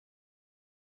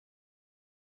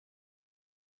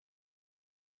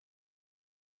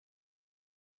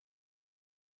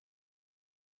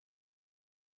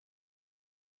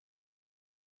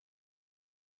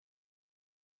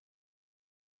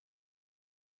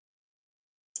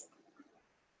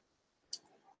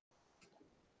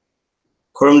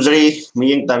खुरमजरी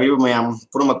मियंग ताबीब मयाम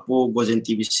पुरमकपु गोजन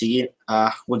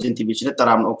TV से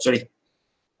तराम ओक्चरी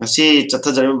ngasi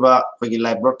chathajarba khoi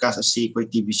live broadcast asi khoi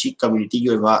TBC community gi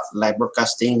oiba live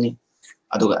broadcasting ni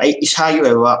aduga ai isa gi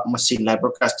oiba masi live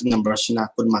broadcasting number sina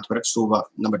kun matharak suba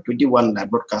number 21 live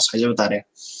broadcast hajaw tare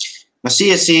ngasi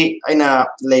asi aina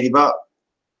leiriba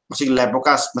masi live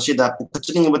broadcast masi da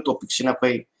pukachning ba topic sina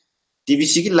khoi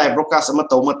TBC gi live broadcast ama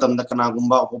tawma tamda kana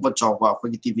gumba hoba chawba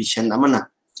khoi television amana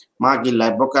magi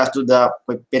live broadcast to the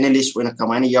panelist when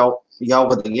kamaini yaw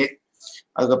gadage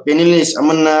aga panelist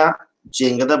amana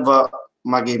jengadaba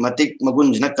magi matik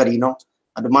magunjina karino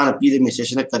adumana pide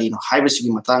message na karino haibasi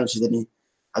matang sidani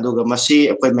aduga masi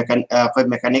akoi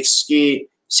mechanics ki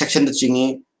section da chingi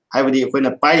haibadi akoi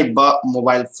na paiba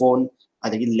mobile phone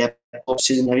adagi laptop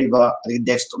seasonary ba adagi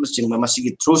desktop na chingba masi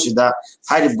ki through sida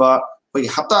haiba akoi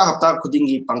hafta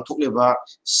khudingi pangthok leba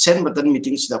send button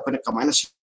meeting sida akoi na kamaina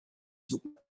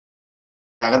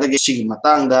agada sigi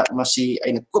matangda masi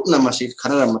aina kupna masi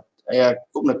khanara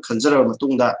kupna khanjara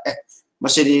matungda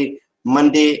masidi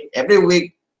Monday every week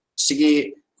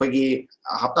sigi kogi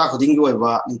hafta khuding gi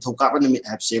oiba ninthoka pa nimit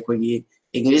apse kogi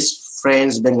English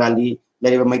French Bengali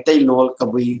leriba maitai lol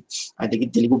kabui adigi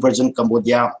Telugu version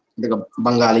Cambodia daga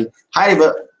Bengali haiba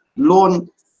loan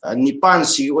nipan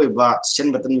si oiba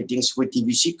sen button meetings ko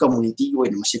TBC community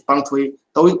oina masi pangthoi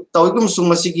tawigum sung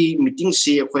masigi meeting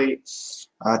si akoi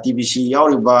TBC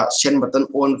yauriba sen button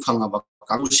on phangaba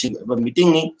kagusi meeting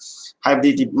ni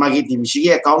haibdi magi TBC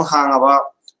gi account hangaba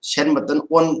sen button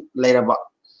on leiraba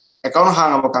account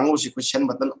hangaba kangusi ko sen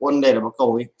button on leiraba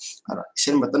kawi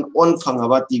sen button on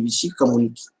phangaba TBC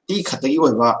community khatagi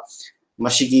oiba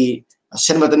masigi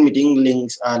sen button meeting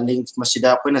links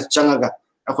masida koina changaga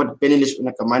akot panelist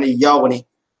na kamani yawani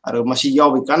aro masi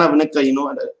yawi kana bana kaino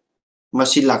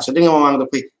masi laksading mamang da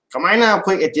koi kamaina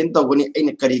koi attend tawgani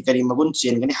aina kari magun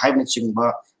chen gani haibna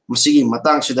chingba masigi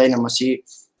matang sidaina masi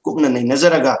kupna nei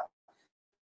nazaraga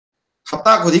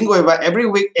hafta khuding go ba every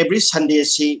week every Sunday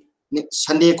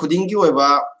khuding gi oiba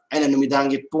aina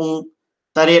numidangi pung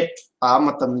 8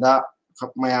 matamda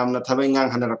mayamna thabai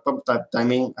ngang hanarakpa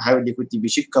timing haibdi ku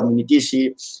TBC community si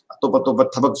atopa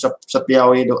thabak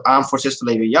sapyawi do armed forces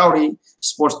laibi yauri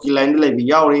sports ki line laibi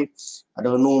yauri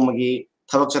ado no magi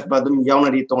thabak chatpa dum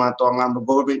yaunari tonga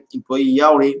government employee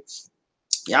yauri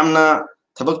yamna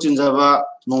thabak chunjaba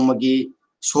nomagi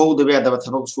show de ba da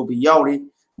thabak subi yauri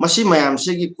masi mayam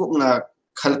sigi kupna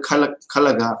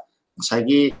khalaga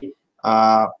sagi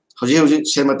hoji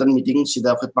sematan meeting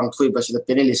sida pangthoi ba sida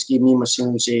panelist ki mi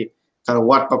masing se kar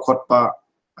wat pa khotpa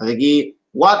adagi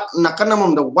wat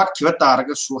nakanamum da wat khiba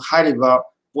taraga su hariba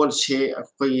pol se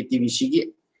akoi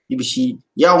TBC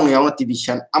yauna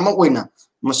TBC ama oina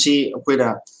masi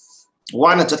akoira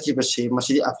wana chatkiba se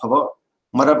masi afaba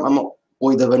maram ama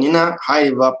oidabanina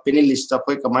haiba panelist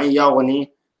akoi kamai yawani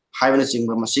haibana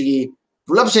chingba masigi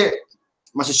pulap se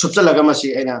masi subchalaga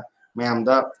masi aina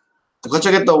mayamda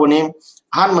tukachage tawani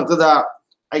han makada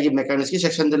aigi mechanics ki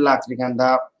section de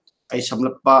lakriganda ai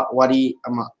samlappa wari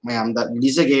ama mayamda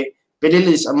lizage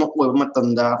panelist ama oiba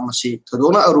matamda masi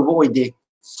thodona aruba oide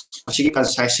masigi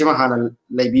concise ma hana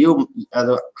leibiu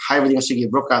ado haibadi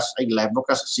masigi broadcast ai live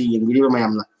broadcast si yengiriba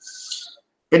mayamna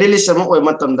panelist ama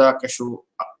oiba matamda kasu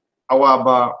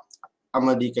awaba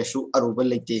amadi kasu aruba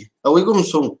leite tawigum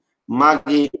sung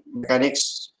magi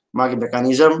mechanics magi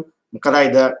mechanism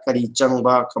karaida kari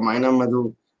changba kamaina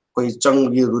madu koi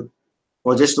changi root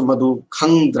project madu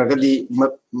khangdragadi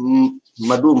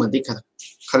madu madi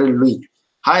khare lui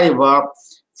haiba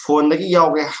phone dagi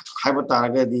yawge haiba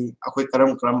taragadi akoi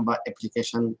karam ba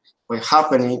application koi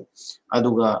hapani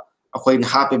aduga akoi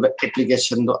hapiba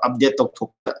application do update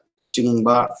tok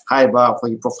chingba haiba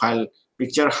koi profile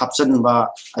picture hapsan ba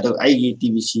adu aigi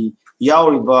TBC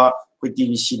yawriba koi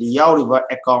TBC yawriba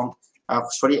account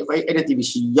sorry koi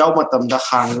TBC yaw matamda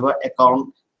hangriba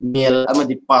account mail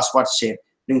amadi password se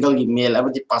single gi mail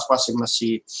amadi password se masi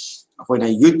akoina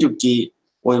YouTube ki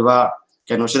oiba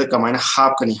kano sida kamaina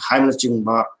hapkani haimna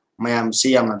chingba mayam se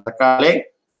yamna takale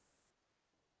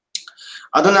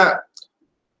aduna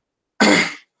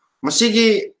masigi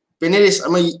panelist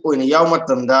amai oina yaw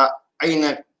matamda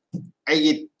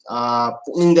aigi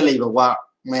pukningda leiba wa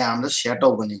mayamda share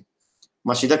tawbani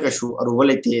masida kasu aruba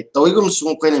leite tawigum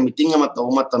sung koina meeting ama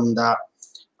taw matamda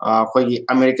koigi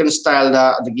American style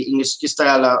da adagi English ki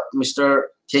style Mr.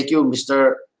 Thank you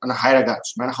Mr. ana hairaga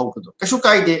sumana hawkudo kasu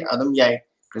kaide adam yai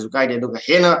kasu kaide duga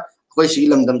hena koi sigi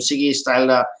lamdam sigi style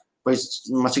da koi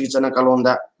masigi chana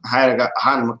kalonda hairaga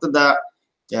han maktada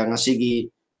ya ngasigi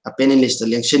panelist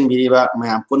election biriba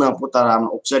mayam puna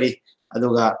putaram oksari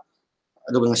aduga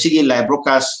ngasigi live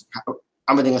broadcast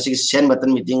amadi ngasigi send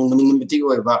button meeting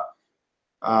oiba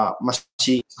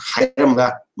masi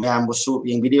hairamga mayambusu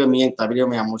yengbidiba miyeng tabidiba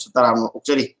mayambusu taramno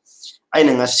ukjari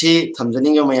aina ngasi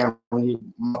thamjaninga mayamgi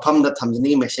mafamda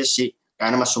thamjaningi message si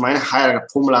kana masumaina hairaga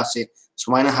formula se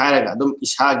sumaina hairaga adum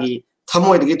isagi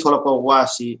thamoidagi tholakpa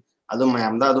wasi adum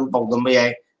mayamda adum pawdamba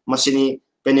yai masini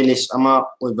panelist ama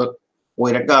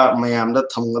oiraga mayamda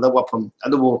thamgada wafam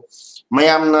adubo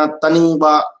mayamna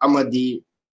taningba amadi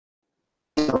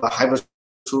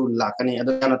haibasu lakani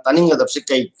adana taninga dabse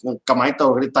kai kamai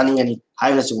tawgari taningani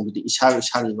haibna chungudi isagi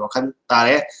wakhan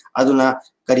tare aduna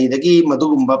karidagi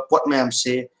madugumba pot mayam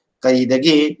se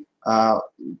karidagi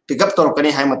pick up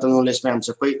torokani hai matang knowledge mayam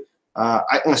se koi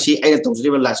ngasi aina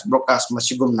tawjriba live broadcast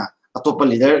masigumna atopa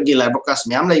leader gi live broadcast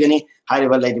mayam laigani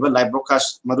haiba live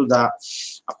broadcast maduda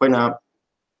akoina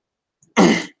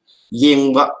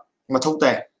yengba mathau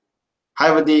tai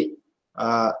haibadi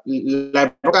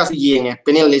live broadcast yenge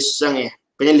panelist sange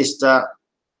panelist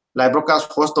live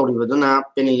broadcast host tawribaduna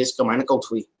panelist kamaina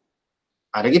kauthui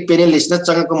adagi panelist na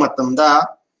changaka matamda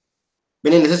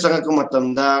panelist changaka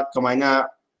matamda kamaina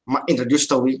introduce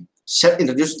tawi set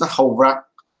introduce na hobra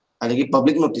adagi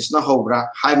public notice na hobra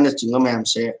haibna chinga mayam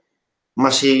se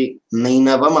masi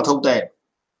nainaba mathau tai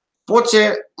potse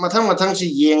mathang si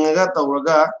yengaga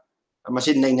tawraga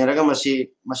masi nainaraga masi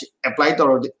apply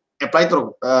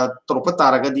torpa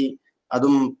taragadi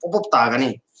adum pop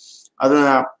tagani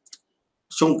aduna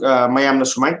sum mayamna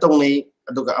sumai tawnei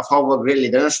aduga afawa great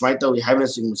leader na sumai tawi haibna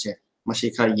chingmuse masi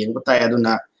khara yengba tai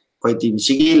aduna koi TBC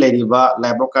gi leriba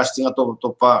live broadcasting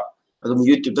topa adum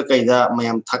YouTube da kaida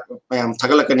mayam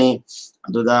thagalakani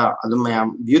aduda adum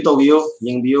mayam view tawiyo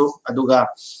yengbiyo aduga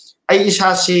ai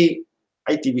isasi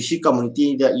ai TBC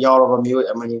community da yawraba miyo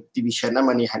amani TBC na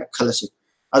mani hana khalasi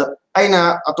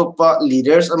aina atopa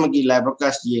leaders amagi live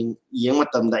broadcast yeng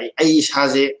matamda ai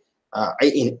isaje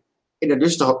ai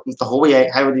introduce to hoba yai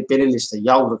haibadi panelist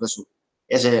yawragasu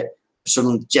ese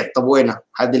sum chat taboina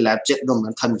haibadi live chat dum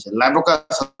thamse live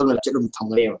broadcast chat dum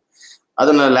thamgale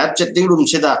aduna live chatting room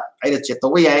sida aina chat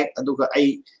taboy yai aduga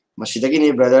ai masidagini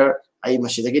brother ai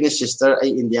masidagini sister ai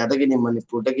India dagini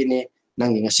Manipur dagini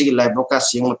nangi ngasigi live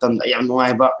broadcast yeng matamda yam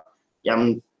nuaiba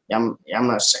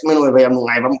yamna segment oiba yam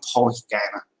nuaiba phau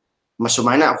hikaina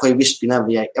masumaina akhoi wish pina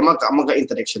biyai amaga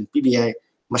interaction pi biyai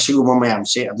masiguma mayam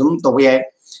se adum tobiyai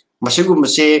masiguma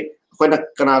se akoina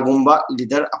kanagumba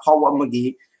leader afawa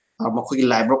amagi makhoi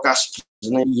live broadcast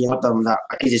jana yeng matamda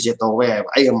ai je tobiyai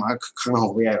ai ama khang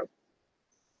hobiyai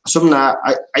asumna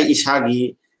ai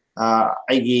isagi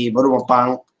ai gi baru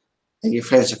mapang ai gi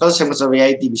friend circle sem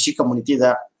sabiyai TBC community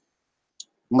da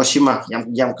masima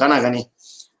yam kana gani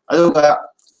aduga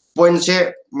point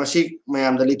se masi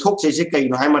mayam da lithok se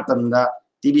kaino hai matamda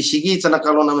TBC gi chana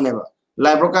kalon amaneba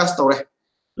live broadcast tore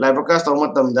live broadcast taw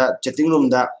matamda chatting room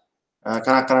da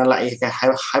kana lai ka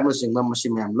hai musing masi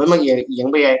mayam loima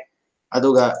yengba yai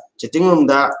aduga chatting room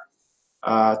da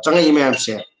changa email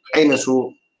se aina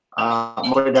su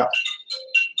moida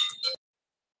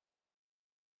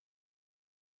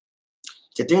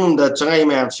chatting room da changa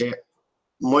email se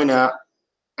moina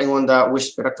aingonda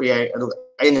wish perakpa yai aduga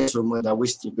aina su moida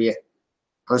wish tipe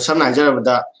samna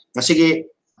jarabda ngasigi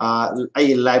ai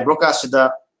live broadcast da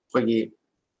kogi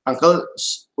uncle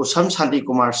usam Santi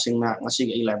Kumar Singh na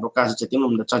ngasigi ai live broadcast chatting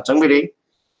room da changbire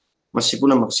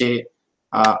masipuna makse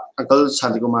uncle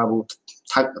Santi Kumar bu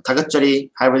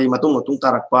thagachari haibadi matung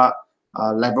tarakpa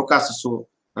live broadcast su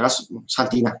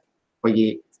Santi na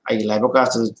kogi ai live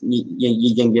broadcast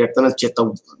yeng directana chat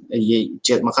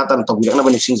makatan tawbirakna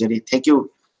bani singjari thank you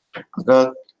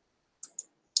uncle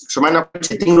sumaina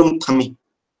chatting room thami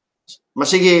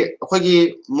masigi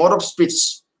akhoi mode of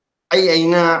speech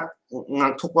aina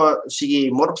ngakthokpa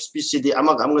sigi mode of speech sidi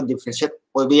amaga differentiate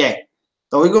oibe yai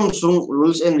tawigum sung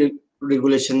rules and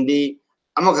regulation di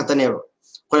amaga tane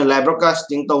akhoi live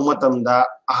broadcasting taw matamda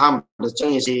aham da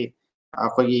changisi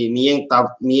akhoi miyeng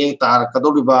tar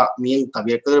kadoriba miyeng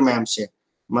tabir kador mayam se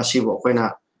masibo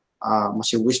akoina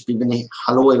masi wish bibini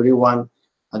hello everyone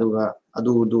aduga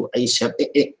adu ai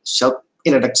self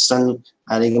introduction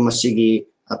adagi masigi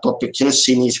topic china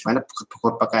sinis mana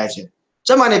pukot pakai je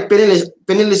chamane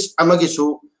panelist amagi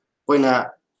su koina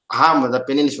hamada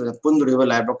panelist punduriba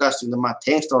live broadcasting ma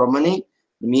thanks to romani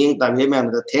miyeng tabi me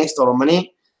amda thanks to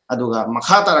romani aduga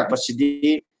makha tarak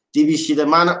pasidi TBC da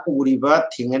mana uriba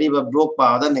thingariba blog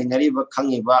pa da nainariba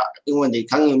khangiba ingonde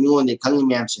khangi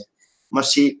me amse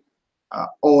masi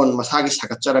on masagi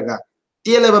sakacharaga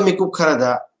teleba mikup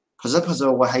kharada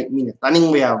faza wahai mina taning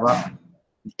yaba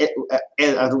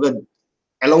aduga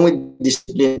along with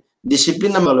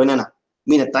discipline na malona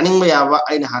mina taning yaba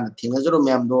aina hana thingajaro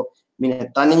memdo mina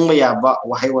taning yaba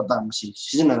wahai wata masi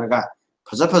sizinaraga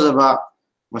faza ba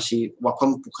masi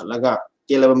wafam pukhalaga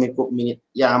ꯇꯦꯜꯂꯕ ꯃꯤꯀꯨꯞ minute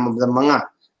ꯌꯥꯝꯃꯕꯗ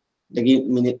 5 dagi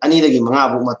minute ani dagi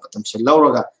 5 bu mat patam se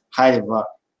lauraga haiba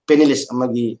panelist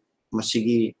amagi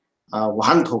masigi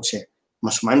wahan thokse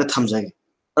masmaina thamjage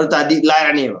ar tadi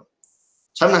lairani ba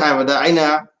samna haibada aina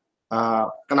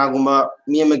kanagumba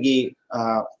mi amagi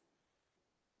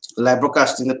live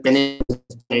broadcasting the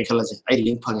panel khalaje ai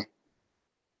link phange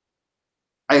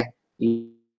ai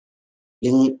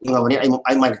link ngabani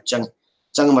ai mai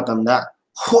chang matamda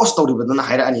host tawribaduna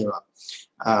haira ani ba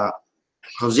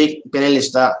hojik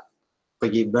panelist da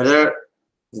pagi brother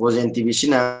gozen tbc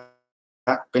na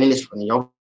panelist pani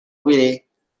yawire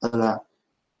ana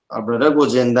brother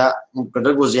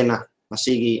gozena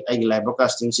masigi ai live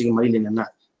broadcasting sigi mari lenana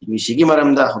tbc gi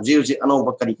maramda hojik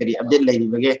anoba kari update lai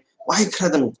bage why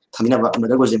khradang thamina ba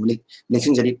brother gozen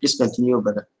linking jari please continue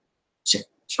brother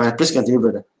please continue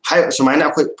brother hi sumaina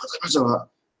akoi phajaba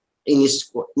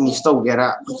English tau gera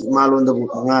malon da bu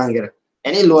ngangera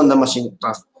any loan da machine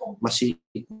masi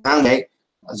ngangai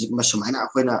ajik masumaina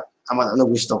akoina ama na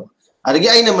wish tau adagi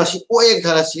aina masi oe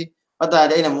kharasi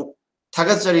pada aina mu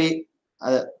thagachari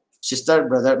sister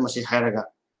brother masi hairaga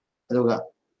aduga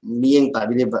miyeng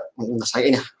tabile ba ngasai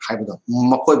aina haibdo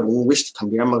makoi bu wish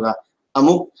thambiramaga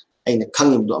amu aina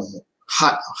khangibdo amu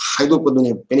haido ko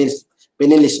dune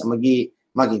panelist amagi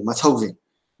magi mathauje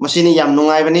masini yam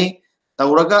nungai bani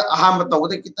tauraga ahamba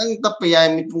tawde kitang tappa yai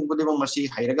mipung bode bang masi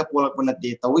hairaga polak panate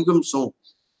tawigum sung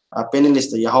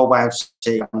panelist yahau ba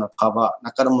se yamna phaba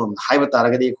nakaram haiba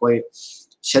taragadi koi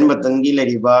senbatangi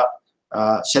leriba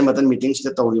senbatan meetings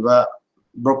ta tawriba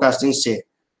broadcasting se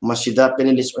masida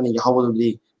panelist oni yahau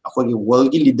di akogi world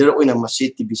gi leader oina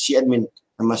masi tbc admin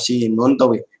masi non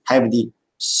tawi haibdi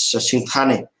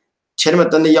singthane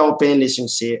senbatan yaw panelist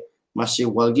se masi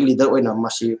world gi leader oina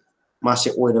masi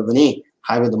oirabani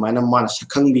haiba dumaina mana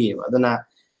sakhangbi adana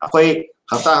akoi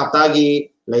hafta gi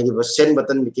laidiba sen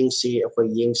button meeting si akoi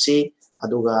yengsi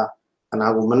aduga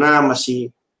anagu mana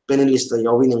masi panelist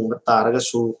yawineng bataraga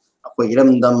su akoi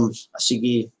iramdam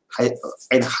asigi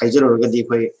aina haijarorgadi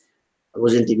akoi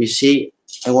Rosen TBC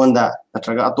agonda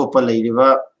natraga atopa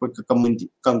laidiba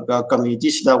community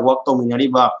sida work to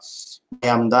minariba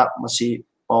mayamda masi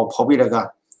pau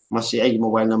phobiraga masi ai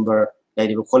mobile number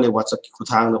laidiba khole whatsapp ki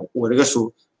khuthang oiraga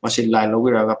su masi line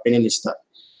logiraga panelist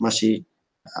masi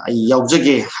ai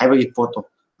yaujage haibagi poto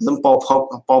dum pau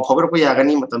phobir ko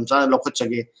yagani matam cha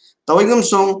lokhachage tawigum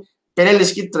song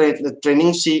panelist ki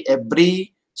training si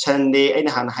every sunday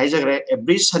aina han haijagre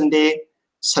every sunday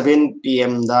 7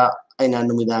 pm da aina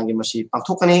numidangi masi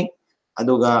pangthokani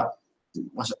aduga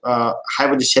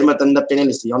haibadi sematan da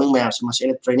panelist yawning mayam masi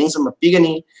training sama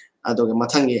pigani aduga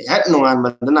mathangi het nongan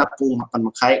madana pung 8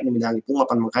 makhai numidangi pung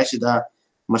 8 makhai sida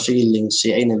masigi link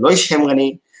si aina loi semgani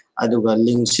aduga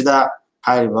link sida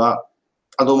haiba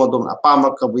adom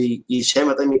apama kabi i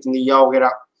semata meeting yawgera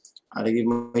adagi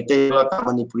maitela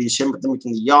manipuri semata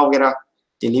meeting yawgera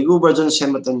telugu version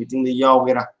semata meeting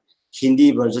yawgera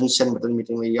hindi version semata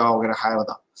meeting yawgera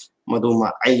haibada maduma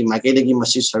ai makedagi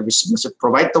masi service masi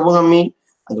provide tawangami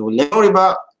adu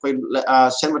lewriba koi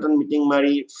semata meeting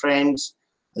mari friends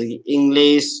adagi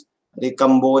english adagi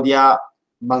cambodia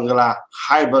Bangla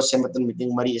haiba sematan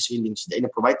meeting mari isi link sida ina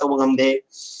provide tawangamde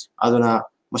aduna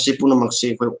masi puna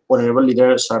maksi koi honorable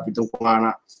leader sarpitung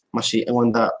kongana masi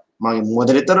angonda magi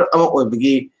moderator ama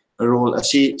oibigi role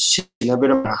asi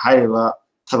sinabira haiba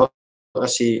thabak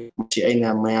asi masi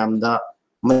aina mayamda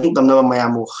maning tamna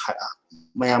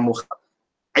mayamu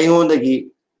ayondagi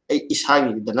ai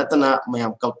isagi danatana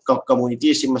mayam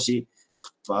community si masi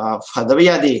fadaba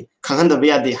yade khanghandaba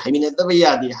yade haiminadaba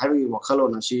yade haibi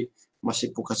wakhalon asi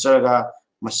masi pukhachaga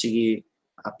masigi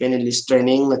panelist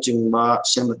training na chingba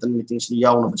sematan meetings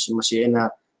yauna masi ena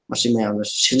masi mayam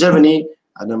sinjabani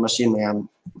ada masi mayam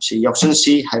si yauksan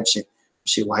si haibse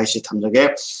si wahai si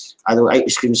thamjage adu ai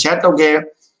screen share toge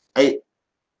ai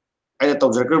aina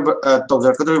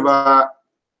tawjarkadriba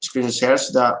screen shares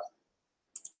da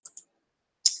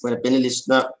wala panelist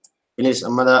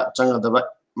amada changadaba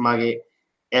magi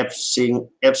apps sing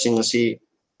asi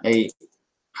ai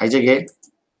haijage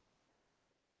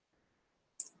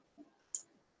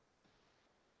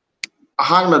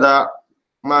ahanmada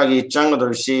magi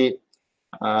changadorisi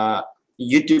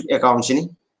YouTube account sini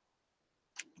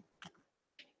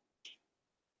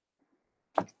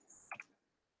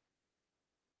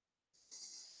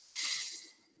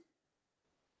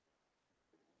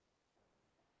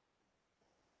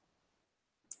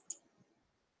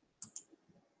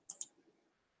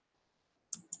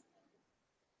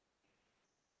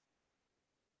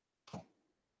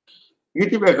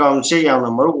YouTube account se yamna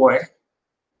maru boy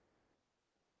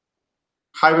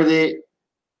haibade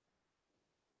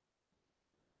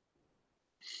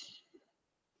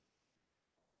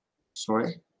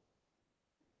sorry.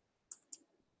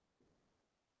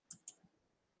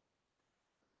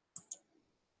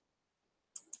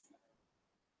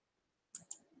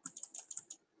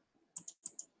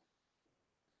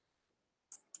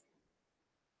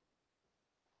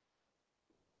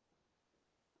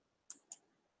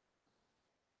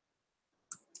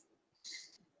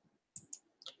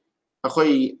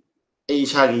 ꯑꯩꯈꯣꯏ ꯑꯩ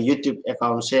ꯏꯁꯥꯒꯤ YouTube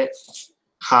ꯑꯦꯀꯥꯎꯟꯁꯦ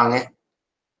ꯍꯥꯡꯉꯦ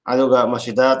ꯑꯗꯨꯒ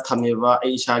ꯃꯁꯤꯗ ꯊꯝꯃꯤꯕ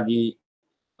ꯑꯩ ꯏꯁꯥꯒꯤ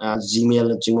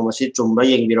ꯖꯤꯃꯦꯜꯅꯆꯤꯡꯕ ꯃꯁꯤ ꯆꯨꯝꯕ꯭ꯔꯥ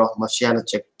ꯌꯦꯡꯕꯤꯔꯣ ꯃꯁꯤ ꯍꯥꯟꯅ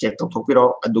ꯆꯦꯛ ꯇꯧꯊꯣꯛꯄꯤꯔꯣ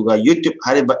ꯑꯗꯨꯒ ꯌꯨꯇ꯭ꯌꯨꯕ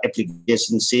ꯍꯥꯏꯔꯤꯕ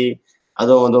ꯑꯦꯄ꯭ꯂꯤꯀꯦꯁꯟꯁꯤ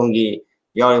ꯑꯗꯣꯝꯒꯤ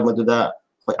ꯌꯥꯎꯔꯤꯕ ꯃꯗꯨꯗ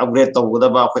ꯑꯩꯈꯣꯏ ꯑꯞꯒ꯭ꯔꯦꯗ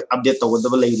ꯇꯧꯒꯗꯕ ꯑꯩꯈꯣꯏ ꯑꯞꯗꯦꯠ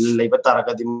ꯇꯧꯒꯗꯕ ꯂꯩꯕ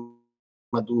ꯇꯥꯔꯒꯗꯤ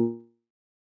ꯃꯗꯨ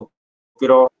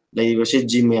ꯄꯤꯔꯣ ꯂꯩꯔꯤꯕꯁꯤ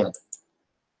ꯖꯤꯃꯦꯜ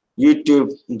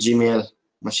ꯌꯨꯇ꯭ꯌꯨꯕ ꯖꯤꯃꯦꯜ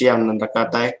ꯃꯁꯤ ꯌꯥꯝꯅ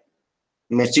ꯗꯔꯀꯥꯔ ꯇꯥꯏ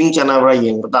ꯃꯦꯆꯤꯡ ꯆꯥꯟꯅꯕ꯭ꯔꯥ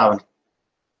ꯌꯦꯡꯕ ꯇꯥꯕꯅꯤ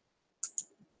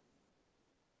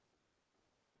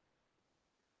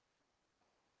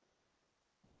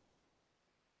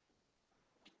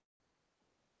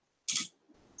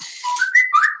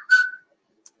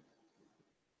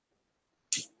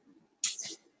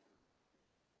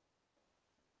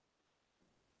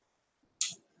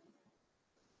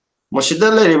ꯃꯁꯤꯗ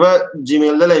ꯂꯩꯔꯤꯕ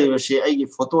ꯖꯤꯃꯦꯜꯗ ꯂꯩꯔꯤꯕꯁꯤ ꯑꯩꯒꯤ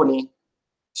ꯐꯣꯇꯣꯅꯤ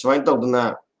ꯁꯨꯃꯥꯏꯅ ꯇꯧꯗꯅ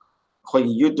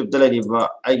ꯑꯩꯈꯣꯏꯒꯤ ꯌꯨꯇ꯭ꯌꯨꯕꯇ ꯂꯩꯔꯤꯕ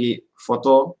ꯑꯩꯒꯤ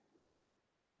ꯐꯣꯇꯣ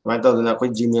ꯁꯨꯃꯥꯏꯅ ꯇꯧꯗꯅ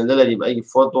ꯑꯩꯈꯣꯏ ꯖꯤꯃꯦꯜꯗ ꯂꯩꯔꯤꯕ ꯑꯩꯒꯤ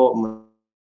ꯐꯣꯇꯣ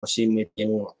ꯃꯁꯤ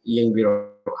ꯌꯦꯡꯕꯤꯔꯣ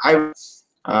ꯍꯥꯏꯕ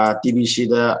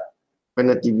ꯇꯤꯚꯤꯁꯤꯗ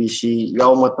ꯑꯩꯈꯣꯏꯅ ꯇꯤꯚꯤꯁꯤ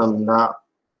ꯌꯥꯎꯕ ꯃꯇꯝꯗ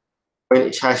ꯑꯩꯈꯣꯏꯅ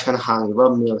ꯏꯁꯥ ꯏꯁꯥꯅ ꯍꯥꯡꯉꯤꯕ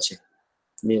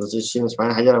ꯃꯦꯜꯁꯦ ꯁꯤꯅ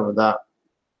ꯁꯨꯃꯥꯏꯅ ꯍꯥꯏꯖꯔꯕꯗ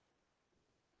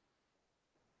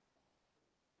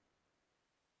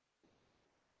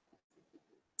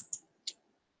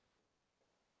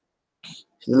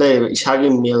ꯁꯤꯗ ꯂꯩꯔꯤꯕ ꯏꯁꯥꯒꯤ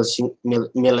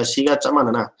ꯃꯦꯜ ꯑꯁꯤꯒ ꯆꯞ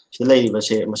ꯃꯥꯟꯅꯅ ꯁꯤꯗ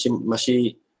ꯂꯩꯔꯤꯕꯁꯦ ꯃꯁꯤ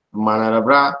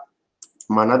ꯃꯥꯟꯅꯔꯕ꯭ꯔꯥ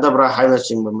ꯃꯥꯟꯅꯗꯕ꯭ꯔꯥ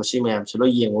ꯍꯥꯏꯕꯅꯆꯤꯡꯕ ꯃꯁꯤ ꯃꯌꯥꯝꯁꯦ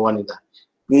ꯂꯣꯏ ꯌꯦꯡꯕ ꯋꯥꯅꯤꯗ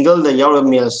ꯄ꯭ꯔꯤꯡꯒꯜꯗ ꯌꯥꯎꯔꯤꯕ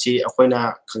ꯃꯦꯜꯁꯤ ꯑꯩꯈꯣꯏꯅ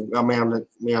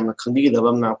ꯃꯌꯥꯝꯅ ꯈꯪꯕꯤꯒꯗꯕ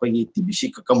ꯑꯃꯅ ꯑꯩꯈꯣꯏꯒꯤ ꯇꯤꯚꯤꯁꯤ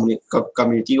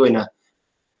ꯀꯝꯃ꯭ꯌꯨꯅꯤꯇꯤ ꯑꯣꯏꯅ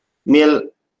ꯃꯦꯜ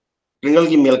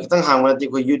ꯄ꯭ꯔꯤꯡꯒꯜꯒꯤ ꯃꯦꯜ ꯈꯤꯇꯪ ꯍꯥꯡꯕ ꯅꯠꯇꯦ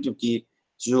ꯑꯩꯈꯣꯏ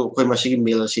ꯌꯨꯇ꯭ꯌꯨꯕꯀꯤꯁꯨ ꯑꯩꯈꯣꯏ ꯃꯁꯤꯒꯤ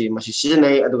ꯃꯦꯜ ꯑꯁꯤ ꯃꯁꯤ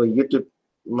ꯁꯤꯖꯤꯟꯅꯩ ꯑꯗꯨꯒ ꯌꯨꯇ꯭ꯌꯨꯕ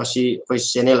ꯃꯁꯤ ꯑꯩꯈꯣꯏ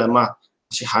ꯆꯦꯅꯦꯜ ꯑꯃ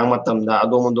ꯃꯁꯤ ꯍꯥꯡꯕ ꯃꯇꯝꯗ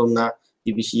ꯑꯗꯣꯝꯅ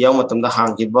ꯇꯤꯚꯤꯁꯤ ꯌꯥꯎꯕ ꯃꯇꯝꯗ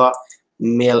ꯍꯥꯡꯈꯤꯕ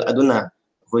ꯃꯦꯜ ꯑꯗꯨꯅ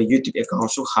ꯑꯩꯈꯣꯏ ꯌꯨꯇ꯭ꯌꯨꯕ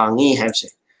ꯑꯦꯀꯥꯎꯟꯁꯨ ꯍꯥꯡꯉꯤ ꯍꯥꯏꯕꯁꯦ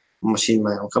ꯃꯁꯤ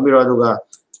ꯃꯌꯥꯝ ꯈꯪꯕꯤꯔꯣ ꯑꯗꯨꯒ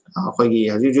ꯑꯩꯈꯣꯏꯒꯤ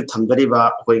ꯍꯧꯖꯤꯛ ꯍꯧꯖꯤꯛ ꯊꯝꯖꯔꯤꯕ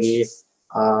ꯑꯩꯈꯣꯏꯒꯤ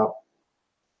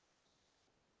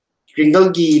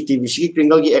ꯀ꯭ꯔꯤꯡꯒꯜꯒꯤ ꯇꯤꯚꯤꯁꯤꯒꯤ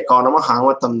ꯀ꯭ꯔꯤꯡꯒꯜꯒꯤ ꯑꯦꯀꯥꯎꯟ ꯑꯃ ꯍꯥꯡꯕ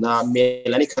ꯃꯇꯝꯗ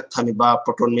ꯃꯦꯜ ꯑꯅꯤꯈꯛ ꯊꯝꯃꯤꯕ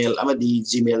ꯄ꯭ꯔꯣꯇꯣꯟ ꯃꯦꯜ ꯑꯃꯗꯤ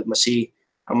ꯖꯤꯃꯦꯜ ꯃꯁꯤ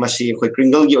ꯑꯩꯈꯣꯏ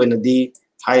ꯀ꯭ꯔꯤꯡꯒꯜꯒꯤ ꯑꯣꯏꯅꯗꯤ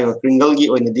ꯍꯥꯏꯔꯤꯕ ꯀ꯭ꯔꯤꯡꯒꯜꯒꯤ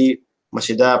ꯑꯣꯏꯅꯗꯤ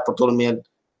ꯃꯁꯤꯗ ꯄ꯭ꯔꯣꯇꯣꯟ ꯃꯦꯜ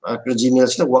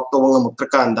ꯖꯤꯃꯦꯜꯁꯤꯅ ꯋꯥꯛ ꯇꯧꯕ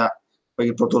ꯉꯝꯃꯛꯇ꯭ꯔꯀꯥꯟꯗ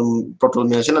ꯑꯩꯈꯣꯏꯒꯤ ꯄ꯭ꯔꯣꯇꯣꯟ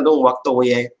ꯃꯦꯜꯁꯤꯅ ꯑꯗꯨꯝ ꯋꯥꯛ ꯇꯧꯕ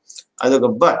ꯌꯥꯏ ꯑꯗꯨꯒ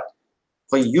ꯕꯠ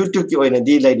ꯑꯩꯈꯣꯏ ꯌꯨꯇ꯭ꯌꯨꯕꯀꯤ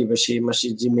ꯑꯣꯏꯅꯗꯤ ꯂꯩꯔꯤꯕꯁꯤ ꯃꯁꯤ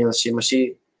ꯖꯤꯃꯦꯜꯁꯤ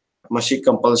ꯃꯁꯤ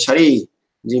ꯀꯝꯄꯜꯁꯔꯤ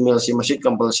ꯖꯤꯃꯦꯜꯁꯤ ꯃꯁꯤ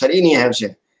ꯀꯝꯄꯜꯁꯔꯤꯅꯤ ꯍꯥꯏꯕꯁꯦ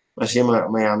ꯃꯁꯤ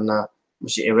ꯃꯌꯥꯝꯅ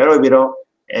ꯃꯁꯤ ꯑꯦꯋꯦꯌꯔ ꯑꯣꯏꯕꯤꯔꯣ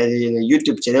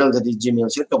ꯌꯨꯇ꯭ꯌꯨꯕ ꯆꯦꯅꯦꯜꯗꯗꯤ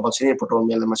ꯖꯤꯃꯦꯜꯁꯤꯅ ꯀꯝꯄꯜꯁꯔꯤ ꯄ꯭ꯔꯣꯇꯣꯟ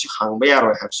ꯃꯦꯜ ꯃꯁꯤ ꯍꯥꯡꯕ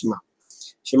ꯌꯥꯔꯣꯏ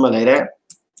ꯍꯥꯏꯕꯁꯤꯃ ꯂꯩꯔꯦ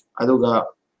ꯑꯗꯨꯒ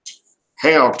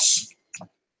ꯍꯦꯡꯑꯥꯎꯠꯁ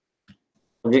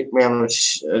ꯍꯧꯖꯤꯛ ꯃꯌꯥꯝꯅ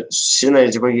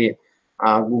ꯁꯤꯖꯤꯟꯅꯔꯤꯁꯦ ꯑꯩꯈꯣꯏꯒꯤ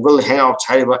ꯒꯨꯒꯜ ꯍꯦꯡꯑꯥꯎꯠꯁ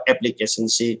ꯍꯥꯏꯔꯤꯕ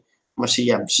ꯑꯦꯄ꯭ꯂꯤꯀꯦꯁꯟꯁꯤ ꯃꯁꯤ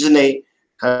ꯌꯥꯝ ꯁꯤꯖꯤꯟꯅꯩ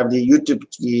ꯍꯥꯏꯕꯗꯤ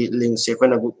ꯌꯨꯇ꯭ꯌꯨꯕꯀꯤ ꯂꯤꯡꯛꯁꯦ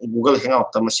ꯑꯩꯈꯣꯏꯅ ꯒꯨꯒꯜ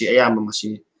ꯍꯦꯡꯑꯥꯎꯠꯇ ꯃꯁꯤ ꯑꯌꯥꯝꯕ ꯃꯁꯤ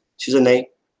ꯁꯤꯖꯤꯟꯅꯩ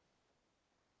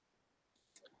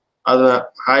ꯑꯗꯨꯅ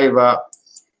ꯍꯥꯏꯔꯤꯕ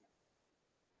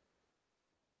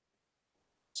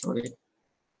ꯁꯣꯔꯤ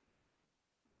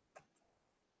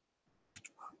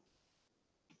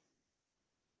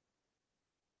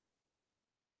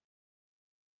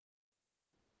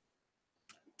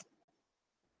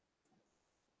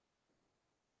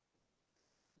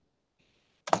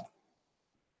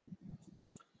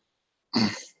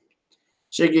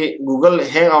ꯁꯤꯒꯤ ꯒꯨꯒꯜ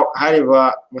ꯍꯦꯡꯑꯥꯎꯠ ꯍꯥꯏꯔꯤꯕ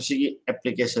ꯃꯁꯤꯒꯤ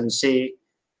ꯑꯦꯄ꯭ꯂꯤꯀꯦꯁꯟꯁꯤ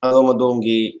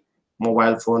ꯑꯗꯣꯝꯒꯤ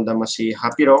ꯃꯣꯕꯥꯏꯜ ꯐꯣꯟꯗ ꯃꯁꯤ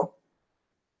ꯍꯥꯞꯄꯤꯔꯣ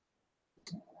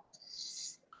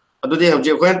ꯑꯗꯨꯗꯤ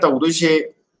ꯍꯧꯖꯤꯛ ꯑꯩꯈꯣꯏꯅ ꯇꯧꯗꯣꯏꯁꯦ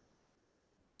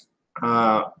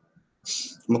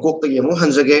ꯃꯀꯣꯛꯇꯒꯤ ꯑꯃꯨꯛ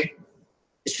ꯍꯟꯖꯒꯦ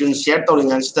ꯁꯀ꯭ꯔꯤꯟ ꯁꯤꯌꯔ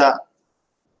ꯇꯧꯔꯤꯉꯩꯁꯤꯗ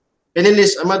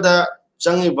ꯄꯦꯅꯦꯂꯤꯁ ꯑꯃꯗ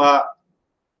ꯆꯪꯉꯤꯕ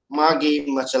ꯃꯥꯒꯤ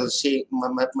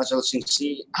ꯃꯆꯜꯁꯤꯡꯁꯤ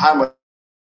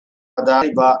ꯑꯍꯥꯟꯕꯗ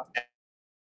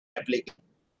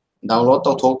ꯗꯥꯎꯟꯂꯣꯗ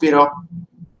ꯇꯧꯊꯣꯛꯄꯤꯔꯣ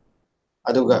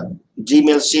ꯑꯗꯨꯒ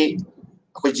ꯖꯤꯃꯦꯜꯁꯤ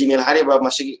ꯑꯩꯈꯣꯏ ꯖꯤꯃꯦꯜ ꯍꯥꯏꯔꯤꯕ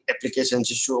ꯃꯁꯤꯒꯤ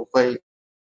ꯑꯦꯄ꯭ꯂꯤꯀꯦꯁꯟꯁꯤꯁꯨ ꯑꯩꯈꯣꯏꯅ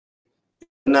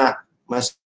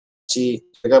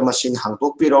ꯃꯁꯤꯅ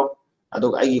ꯍꯥꯡꯇꯣꯛꯄꯤꯔꯣ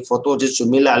ꯑꯗꯨꯒ ꯑꯩꯒꯤ ꯐꯣꯇꯣꯁꯤ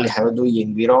ꯆꯨꯝꯃꯤ ꯂꯥꯜꯂꯤ ꯍꯥꯏꯕꯗꯨ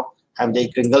ꯌꯦꯡꯕꯤꯔꯣ ꯍꯥꯏꯕꯗꯤ ꯑꯩ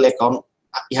ꯀ꯭ꯔꯤꯡꯒꯜ ꯑꯦꯀꯥꯎꯟ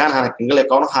ꯏꯍꯥꯟ ꯍꯥꯟꯅ ꯀ꯭ꯔꯤꯡꯒꯜ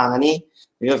ꯑꯦꯀꯥꯎꯟ ꯍꯥꯡꯉꯅꯤ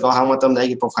ꯀ꯭ꯔꯤꯡꯒꯜ ꯑꯦꯀꯥꯎꯟ ꯍꯥꯡꯕ ꯃꯇꯝꯗ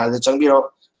ꯑꯩꯒꯤ ꯄ꯭ꯔꯣꯐꯥꯏꯜꯗ ꯆꯪꯕꯤꯔꯣ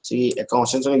ꯁꯤꯒꯤ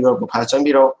ꯑꯦꯀꯥꯎꯟꯁꯤꯗ ꯆꯪꯕ ꯌꯣꯔ ꯄ꯭ꯔꯣꯐꯥꯏꯜ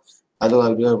ꯆꯪꯕꯤꯔꯣ ꯑꯗꯨꯒ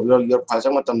ꯌꯣꯔ ꯄ꯭ꯔꯣꯐꯥꯏꯜ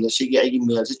ꯆꯪꯕ ꯃꯇꯝꯗ ꯁꯤꯒꯤ ꯑꯩꯒꯤ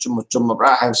ꯃꯦꯜꯁꯤ ꯆꯨꯝꯃꯕ꯭ꯔꯥ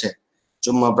ꯍꯥꯏꯕꯁꯦ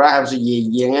ꯆꯨꯝꯃꯕ꯭ꯔꯥ ꯍꯥꯏꯕꯁꯤ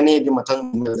ꯌꯦꯡꯉꯅꯤ ꯑꯗꯨ ꯃꯊꯪ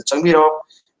ꯃꯦꯜꯗ ꯆꯪꯕꯤꯔꯣ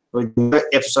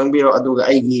ꯑꯦꯞꯁ ꯆꯪꯕꯤꯔꯣ ꯑꯗꯨꯒ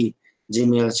ꯑꯩꯒꯤ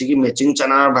ꯖꯤꯃꯦꯜꯁꯤꯒꯤ ꯃꯦꯆꯤꯡ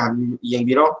ꯆꯥꯟꯅꯔꯕ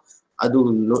ꯌꯦꯡꯕꯤꯔꯣ ꯑꯗꯨ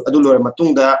ꯂꯣꯏꯔ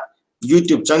ꯃꯇꯨꯡꯗ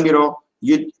ꯌꯨꯇ꯭ꯌꯨꯕ ꯆꯪꯕꯤꯔꯣ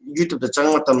ꯌꯨꯇ꯭ꯌꯨꯕꯇ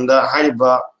ꯆꯪꯕ ꯃꯇꯝꯗ ꯍꯥꯏꯔꯤꯕ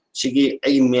ꯁꯤꯒꯤ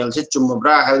ꯑꯩꯒꯤ ꯃꯦꯜꯁꯦ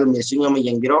ꯆꯨꯝꯃꯕ꯭ꯔꯥ ꯍꯥꯏꯕꯗꯨ ꯃꯦꯆꯤꯡ ꯑꯃ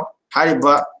ꯌꯦꯡꯕꯤꯔꯣ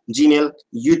hariba Gmail,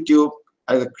 YouTube,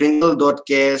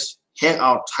 kringle.case,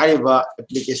 Hangout, hariba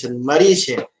application Mari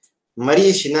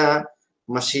sina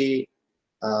masi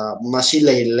masi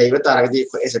lay bataragdi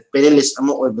ko as a panelist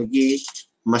amo oibagi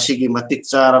masigi matik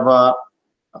charaba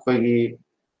akoigi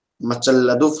machal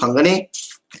adu fangani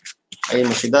ay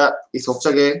masida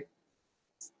isokchage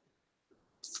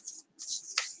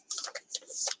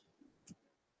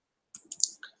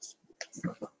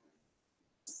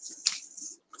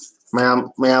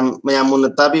mayam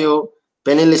munatabiyo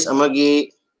panelist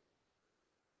amagi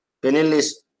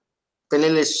panelist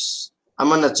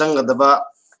amana changadaba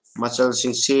machal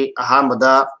singsi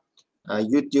ahambada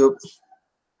YouTube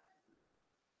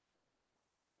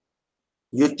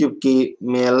ki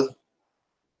mail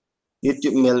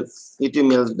YouTube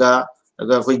mail ga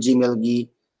aga koi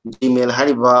Gmail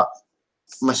hariba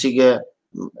masiga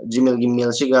Gmail gi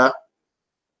mail siga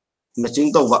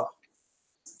matching tawba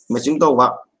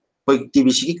koi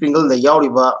TBC ki kringle da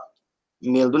yawriba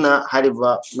mail duna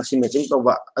hariba masi matching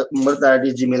tawba marta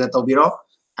di Gmail tawbiro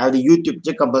hadi YouTube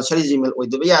je compulsory Gmail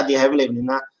oidaba yadi have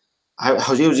lebnina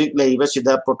hauji leiba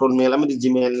sida proton mail amadi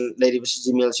Gmail leiba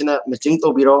Gmail sina matching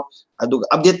tawbiro adu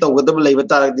update tawgadaba leiba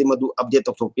taragdi madu update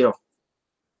tawthokpiro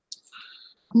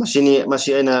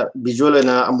masi aina visual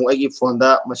aina amu agi phone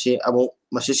da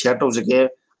masi share tawjage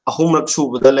ahumrak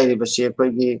subada leiba se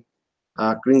koigi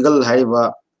kringle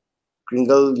hariba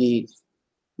kringle gi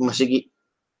masigi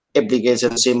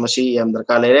application se masi yam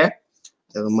darka lere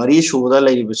mari subada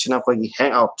leiba sina koigi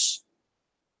hangouts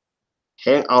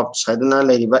hadana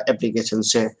leiba application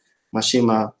se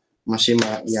masima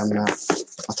yamna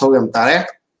athau yam tare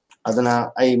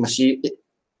adana ai masi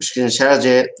screen share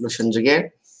je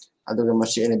losanjage aduga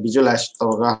masi ene visualize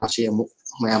tawga masi amu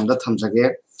mayamda thamjage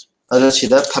adana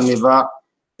sida thamiba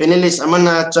panelist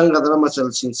amana changadaba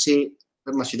machal singsi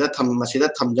masida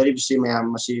thamjari bisi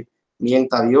mayam masi miyeng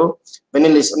tabiyo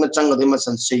panelist amana changadaba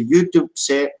machal se YouTube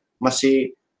se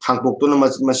masi hangboktuna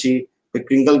masi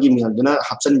kringle gi mail duna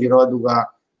hapsan biro aduga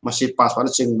masi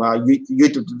password chingba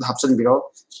YouTube hapsan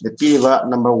biro the piriba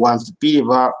number 1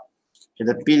 piriba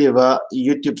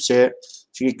YouTube se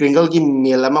kringle gi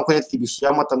mail ama ko TBC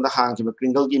ama tamda hang ki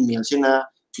kringle gi mail sina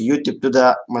YouTube to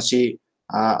da masi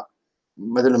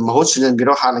madana mahot silan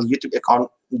biro hala YouTube account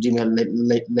Gmail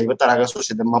leiba taraga so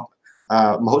sida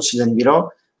mahot silan biro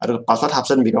adu password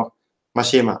hapsan biro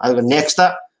masi ma adu next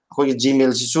ta ko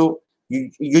Gmail sisu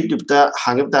YouTube ta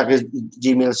hangib ta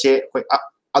Gmail se ko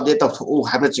update of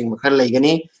habna ching khar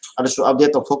leigani adu su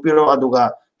update of piro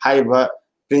aduga haiba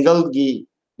kringle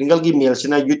gi mail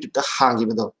sina YouTube ta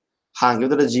hangibado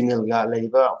hangibado Gmail ga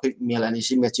leiba ko mail ani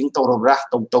si matching tawrobra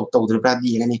tawdribra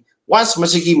di ngani once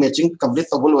masigi matching complete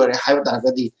tawbul ware haiba ta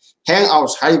gadi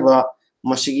hangouts haiba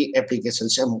masigi application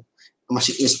se mu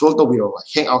masi install to biro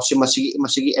hangout se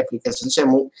masigi application se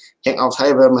mu hangout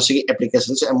haiba masigi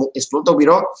application se mu install to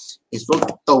biro install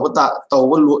to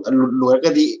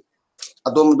loergadi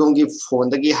adom dongi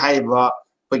phone dagi haiba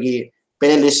pagi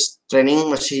panelist training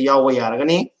masi yawa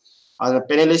yaragani ada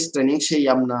panelist training se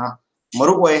yamna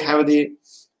maru oi haibadi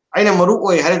aina maru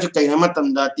oi haiba kaina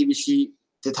matamda TBC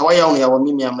te thawai yaw yawa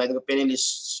mi myam lai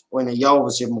panelist oina yaw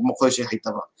se mokoi se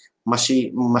haitaba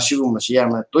masi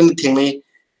yamna tun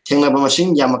thengnaba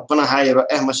masing yamakpana haiba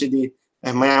masidi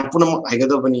mayam punam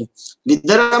haigadobani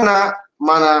leader na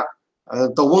mana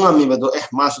tawunga mi bado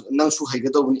mas nangsu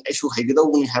haigadobani aisu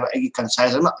haigadobani haiba agi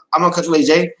concise ama khak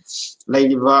leijai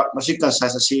leiba masi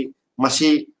concise si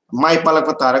masi mai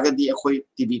palakpa taragadi akhoi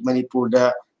TV Manipur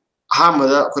da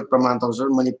hamada akhoi praman tawjor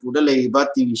Manipur da leiba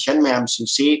TV shan mayam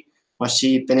singsi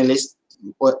masi panelist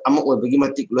ama oibagi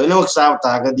matik loinak saw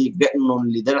taragadi great non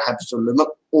leader habso loimak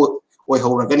oi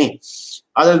horagani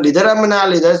ada leader amana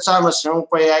leader chama sang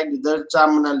payai leader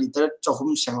chamana leader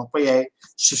chahum sang payai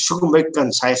susugum bai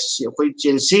concise si koi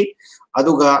chelsi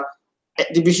aduga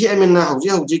TBC amina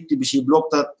hauji TBC block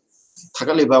ta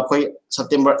thagaliba koi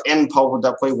September end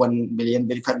phawda koi 1 billion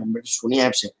verified member suni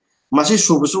apse masi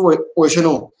subusu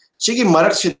oisano sigi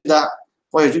marak sida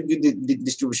koi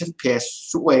distribution phase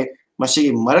su oi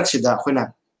masi marak sida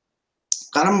khoina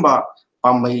karamba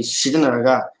pambai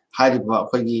sidinaraga hariba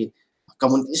koi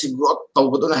community is growth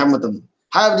tawbadona hamatam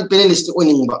habdi panelist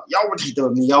oiningba yawba thitaba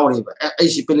mi yawreba ai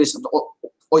si panelist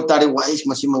oi tare wise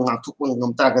masi manga thukon ngam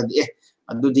taragadi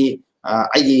adudi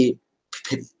ai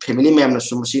family member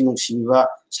su masi nungsiba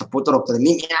support rokta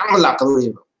mi yam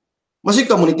lakadureba masi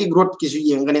community growth kisu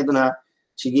yengane duna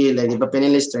sigi laiba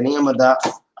panelist training amada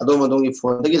adomadongi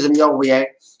phone dagi jam yawba yai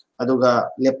aduga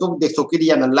laptop desktop ki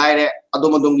yana laire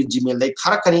adomadongi Gmail dai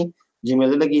tharakani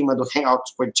Gmail lagi madu hangout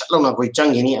koi chalona koi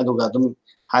changeni aduga dum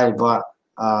haiba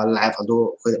live ado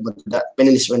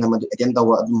panelist oina madu attend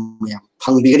tawa adum mayam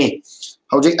phangbigani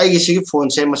hojik ai gi phone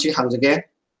se masi hangjage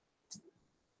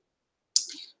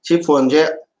si phone je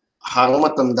hang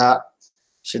matamda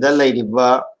sida leiriba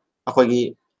akogi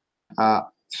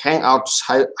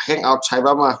hangout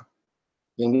saiba ma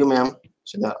yengbi mayam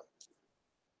sida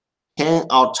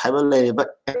hangout saiba leiriba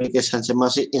application se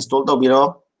masi install tobiro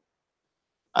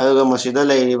aduga masida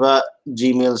leiriba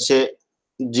gmail se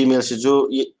ju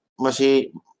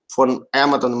masi phone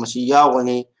amaton masi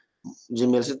yawani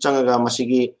gmail se changaga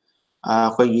masigi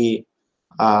akogi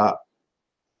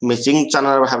matching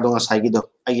channel have dong sai gido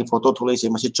ai photo thulai se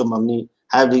masi chumamni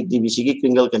have dbc gi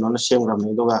kringle kenona same gram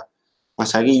ni doga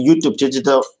masagi youtube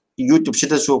chita youtube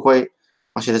sita su koi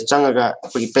masida changaga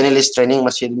akogi panelist training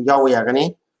masi yaw yagani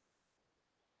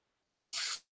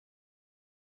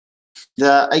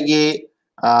da ai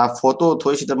photo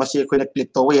thoi sida masi koina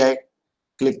click taw yai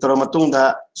click tora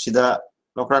matungda sida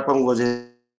lokra pam goje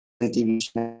tv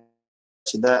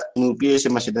sida nupi se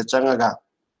masida changaga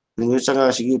nu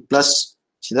changaga sigi plus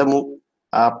sida mu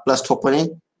plus thokpani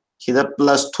sida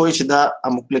plus thoi sida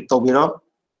amuk click tawbiro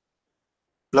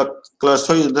plus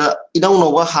thoi da idang no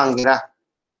wa hangira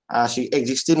si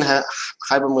existing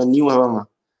haiba ma new haiba ma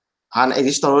han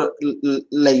exist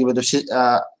laiba do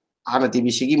hana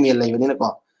tbc gi mail laiba ni ko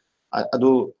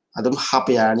adu adum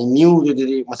happy yani new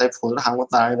di masai phone hangwa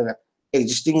ta daga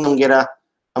existing namgera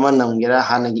ama namgera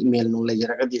hana gi email nu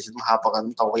lejara ka dis ma hapa kan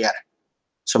taw yare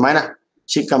sumaina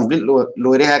si complete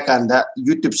loire ha kanda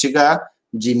youtube siga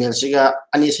gmail siga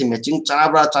ani se matching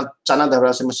chanabra chana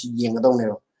dabra se masi yeng daw ne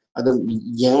adum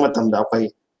yeng matam da kai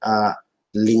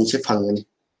link se phangani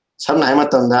samna hai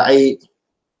matam da ai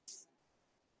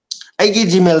gi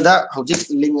gmail da hojik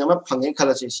link ama phange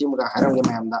khala se simuga haram ge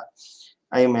mayam da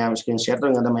ai mayam screen share to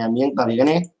ngada mayam yeng tari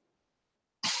gane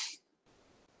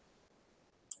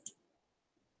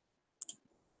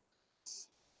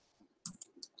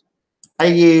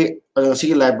ai gi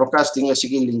sigi live broadcasting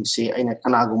sigi link se aina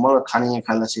kana gumma thani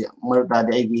khala se mar da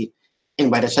de ai gi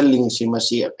invitation link se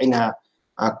masi aina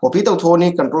copy to thoni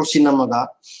control c namaga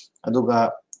aduga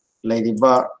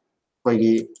laidiba koi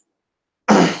gi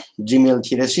gmail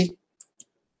thirasi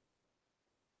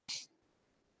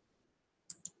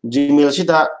gmail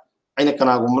sida aina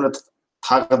kana gumma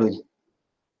thaga doi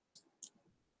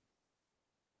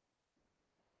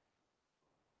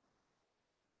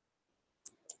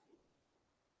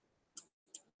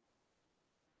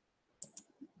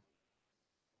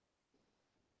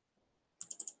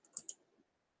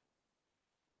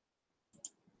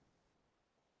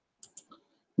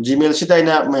gmail sida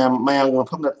ina mayang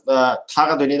mafam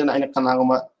thaga doi ni aina kana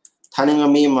gumma thaninga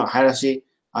mi ma hairasi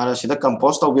ara sida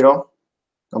compose tawbiro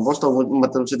compose taw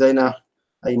matam sida ina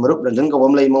ai marup ranjan ka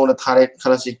bom lei mo na thare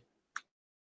khalasi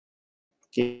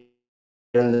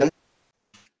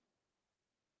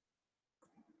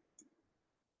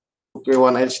okay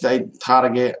one I sida ai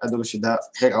tharage adu sida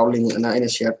hack out link na ina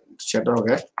share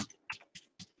toroge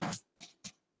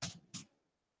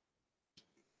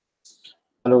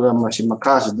aduga masi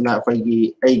makha sidina akoigi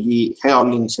aigi hack out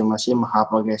link se masi ma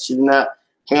hapage sidina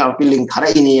hack out link thara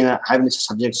ini na haibni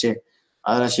subject se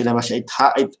ara sida masi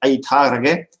ai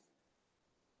tharage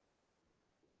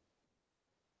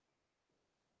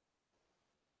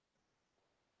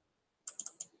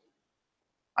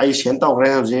ai send tawre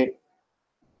hoje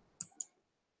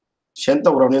send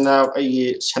tawrabnina ai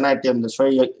senai tem da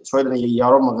soidana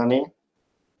yaramagani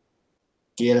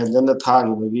keranjanda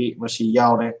thagibagi masi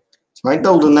yawre smai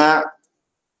tawduna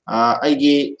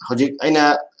aigi hojik aina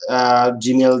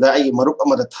gmail da ai marup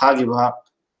amada thagiba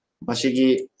masigi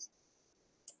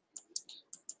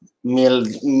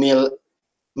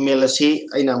mail asi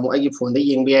aina mu aigi phone da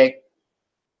yengbi ai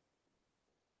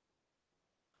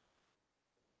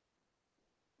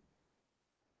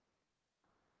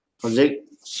hojik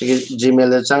sigi gmail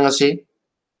da changasi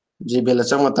gmail da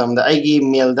chang matamda aigi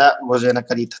mail da gojena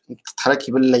kari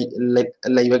tharakiba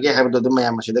leibage habdo dum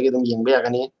mayam masida dum yengbi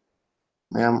yagani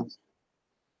mayam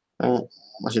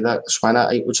masida swana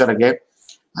ai ucharage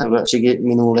aduga sigi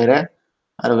menu lere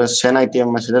aduga send item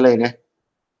masida lere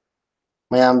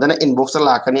mayam dana inbox ta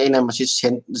lakani aina masi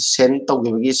send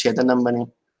tawgibagi seta nambani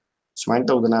smain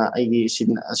tawdana aigi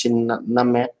sin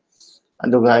namme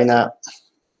aduga aina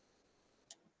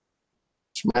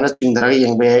smaina chingdra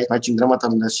yengbe ai chingdra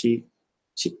matamda si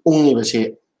ungi base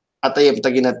atay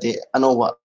aptagi nate anowa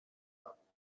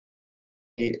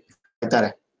tare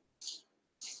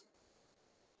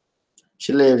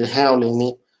sile hawle ni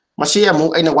masi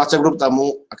amu aina whatsapp group ta mu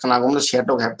kana gomna share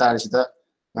to have tare sida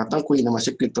ngatang kuina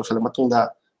masi click to sala matungda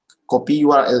copy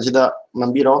url sida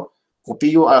nambiro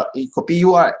copy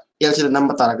url sida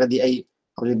number taragadi ai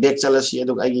hꯧji back chalasi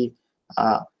adug ai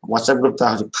WhatsApp group ta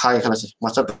houji thai khalasi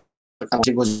WhatsApp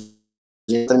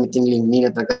meeting link ni na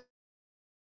ta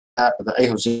ai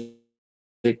houji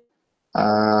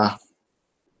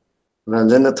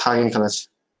Ranjan da thagin khalasi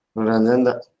Ranjan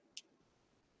da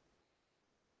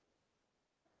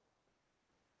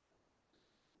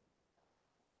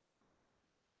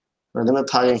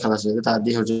thagin khalasi ta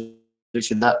di houji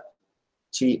sida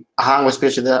si ahang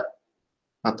space da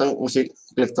atang usi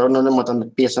click tor na matan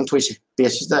page an thoisi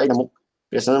page da ina mu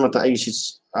page na mata ai si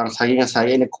thagi nga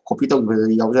sai ina copy to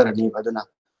yaujara ni aduna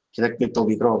sida click to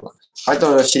bi pro hai to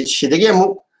sidagi mu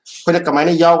koina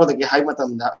kamaina yaw da gi hai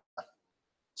matam da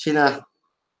sina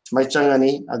mai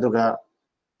changani aduga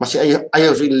masi ai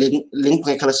hoji link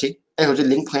phai khalasi ai hoji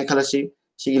link phai khalasi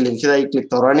sigi link sida ai click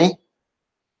torani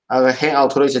aga hang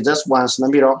out thoi just once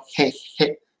nambiro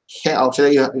hang out sida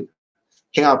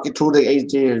hang out ki through the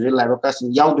live broadcast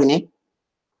yaw duni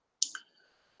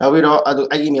awiro adu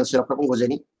ai email sira ko ngo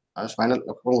jeni final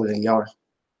ko ngo jeni yaw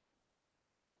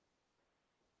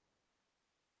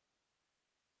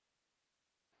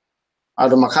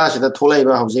adu makha sida tholai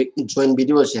ba hoji join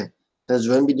video se the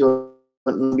join video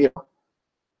nambiro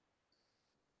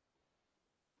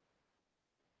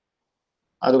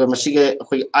aduga masige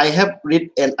I have read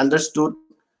and understood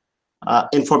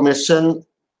information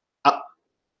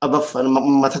above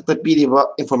mathakta piriba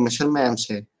information ma'am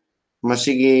se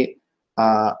masige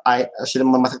I asila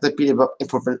mathakta piriba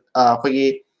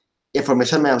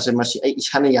information ma'am se masi ai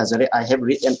isana yazare I have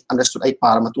read and understood ai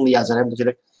par matung yazare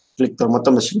mujire click tor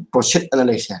matam masi proceed ana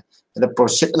leise the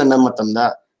proceed ana matam da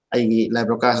ai live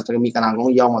broadcast ta mi kana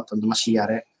ngong yaw matam masi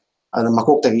yare ada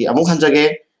makok tagi amung hanjage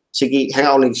sigi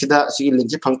hangout link sida sigi link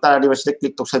si phangta di masida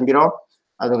click to sanbiro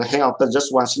aduga hangout ta just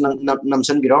once nam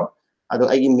sanbiro adu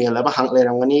ai mail aba hang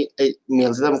lerangani ai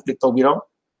mail sida click to biro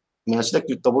mail sida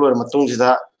click to bolo matung sida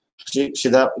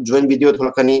join video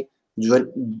tholakani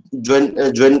join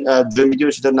video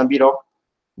sida nambiro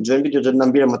join video da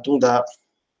nambira matung da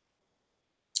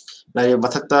lai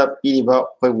mathakta piriba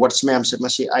koi words ma'am se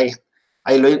masi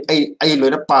ai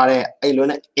loina pare ai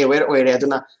loina aware oire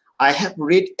aduna I have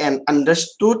read and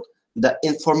understood the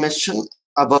information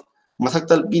about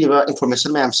mathaktal piriba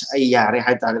information ma'am se ai yare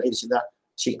hai ta ai sida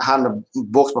si hana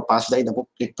box pa pass da ina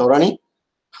click torani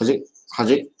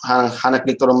haji hana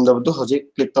click toram da du haji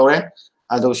click tore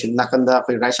ado si nakanda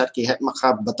koi right side ki het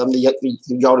makha batam da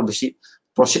yauri bisi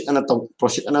proceed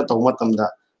ana to matam da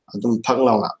adum phang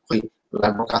launa koi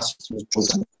live broadcast chung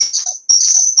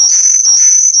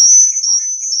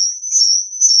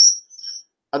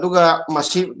aduga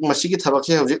masigi thabak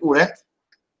se hojik ure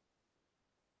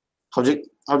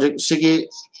hojik sigi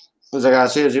jaga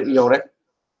se hojik yore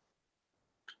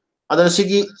adar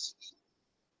sigi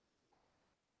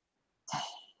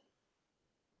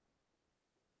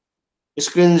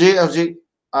screen je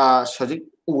hojik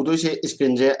udo se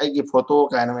screen je ai gi photo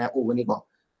kaina ma ubani ko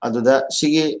aduda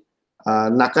sigi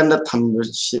nakanda tham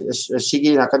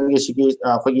sigi nakan gi sigi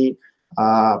khogi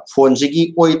phone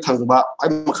sigi oi thangba ai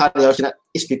makha yausina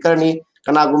speaker ni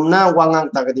kana gumna wangang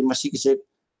tagadi masigi se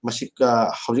masik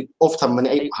hojik off thamani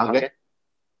ai hange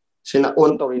sina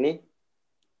on torini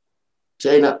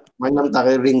chaina mainam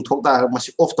tagadi ring thok ta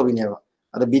masik off tobine ba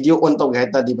ada video on to ga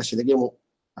ta di masidagi mu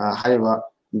haiba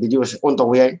video se on to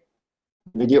yai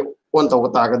video on to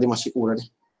ta ga di masik urani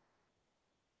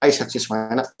ai success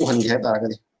mana uhan ga ta ga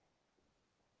di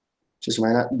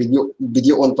mana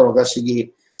video on to ga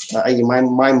sigi ai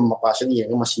mai mapasa di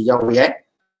yang masih jauh ya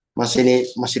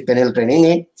masih panel training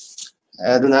ni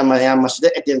aduna maya masih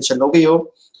attention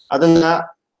logiyo aduna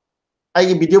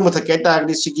ai video mata kaita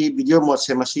di sigi video mo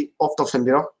se masih off to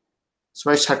sembiro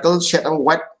sebagai circle set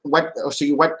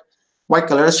white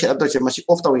color set atau se masih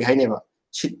off to hai ne ba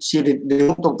si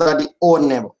remove to tadi on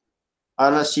ne ba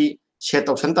ana si set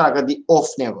option ta ga di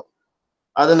off ne ba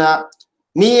aduna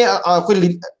mi aku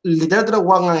leader tra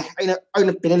wang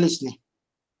aina panelist ni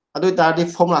adu tadi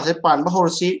formula se pan ba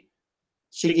horsi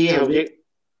sigi hojik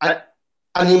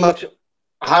ani mak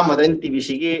ha madan TBC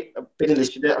gi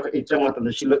panelist de ichang matan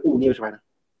si lo uni usmana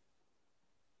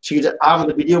sigi am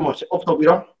the video mo se off to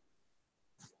biro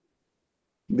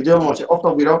video mo se off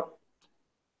to biro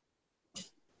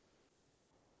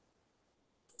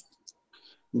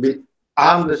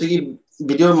am the sigi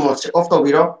video mo se off to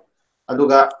biro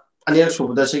aduga ani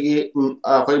subda sigi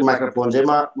koi microphone je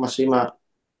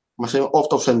masih off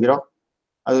to sembiro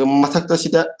adu mathak ta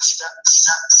sida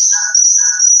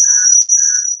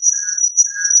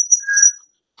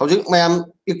hojik mayam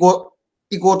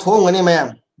iko thongani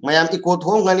mayam iko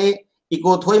thongani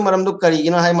iko thoi maram du kari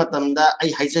gina hai matam da ai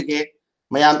haijage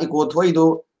mayam iko thoi du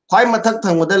khwai mathak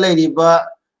thangda leiriba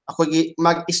अखोगी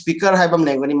माग speaker है बम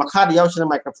लेंगनी मखाद यावसना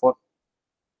microphone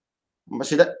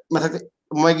मसिदा मथक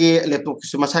मोगी laptop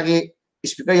से मसागी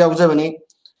speaker यावजबनी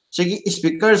सिगी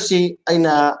speaker सी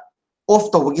आइना of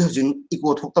तौबगी हजिन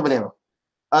eco थोक्तबनेबा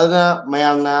अदना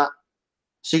मयामना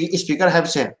सिगी speaker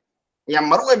हैबसे या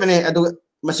मरुए बने अदु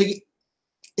मसिगी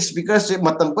speaker से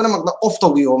मतम पुनः मतलब ऑफ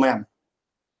तौबियो मैम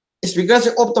स्पीकर से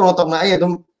ऑफ तौर तब आई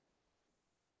अदुम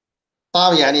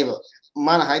ताब यानी बा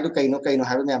मान हाइदु कइनो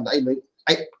हाइदु मैम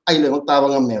आई लोग ताब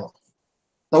ngam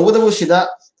तौबदबु सिदा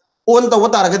ऑन तौब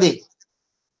तारगदी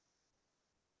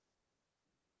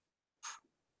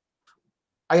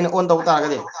आइना ऑन तौब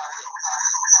तारगदी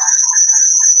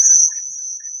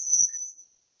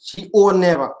सी ऑन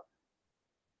नेबा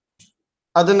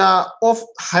अदना ऑफ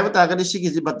हाइब तारगदी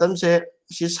सिगी बटन से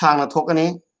सी सांगना थोकनी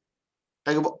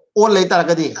कइगो ऑन ले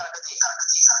तारगदी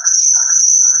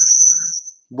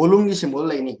volume की symbol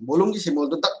लाइनी volume की symbol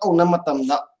तो तक औना मतम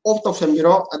दा ऑफ तौसन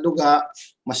बिरो अदुगा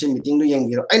मसी मीटिंग दु यंग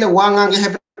बिरो आइना वांगांगे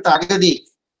हाइब तारगदी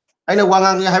आइना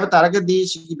वांगांगे हाइब तारगदी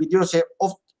सिगी वीडियो से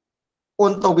ऑफ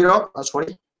ऑन तो बिरो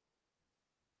सॉरी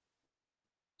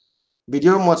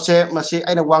वीडियो मोड से मसी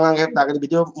आइना वांगांगे हाइब तारगदी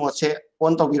वीडियो मोड से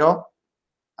ऑन तो बिरो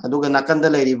अदुगा नाकंदा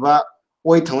लेरिबा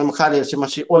ओइ थंग मखाले से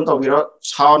मसी ऑन तो बिरो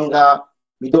साउंड गा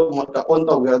वीडियो मोड का ऑन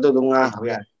तो बिरो दुंगा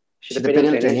हबया सिदा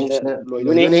पैनल ट्रेनिंग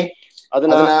लोइदुनी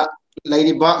अदना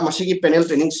लाइरिबा मसीगी पैनल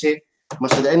ट्रेनिंग से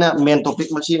मसीदा आइना मेन टॉपिक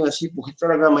मसी मसी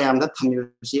पुखचरगा मयामदा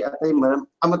थमिबसी अतै मरम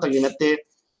अमतगी नते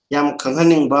याम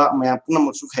खंगहनिंगबा मयाम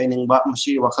पुनमसु खाइनिंगबा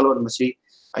मसी वखलोर मसी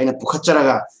आइना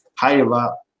पुखचरगा हाइरिबा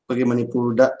पगे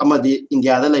मणिपुर दा अमदी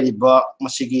इंडिया दा लाइरिबा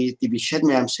मसीगी टीवी सेट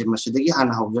मयाम से मसीदगी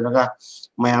हाना हौजरगा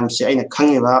मयाम से आइना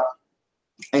खंगेबा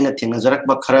आइना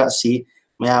थेंगजरकबा खरा असि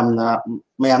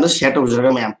मयामना शेयर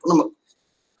तौजरगा मयाम पुनम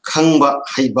खंगबा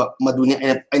हाइबा मदुनी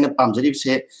आइना पामजरी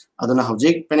से अदुना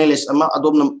हौजिक पैनलिस्ट अमा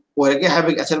अदोमन ओरगे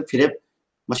हाइबक अचल फिरेप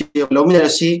मसी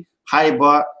लोमिनरसी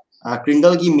हाइबा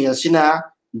क्रिंगल की मेल सिना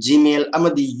जीमेल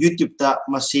अमदी यूट्यूब ता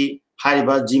मसी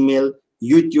हाइबा जीमेल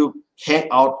यूट्यूब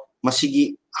हैंगआउट मसीगी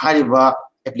हाइबा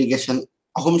एप्लीकेशन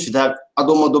अहुम सिदा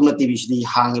अदोम टीवी सिदी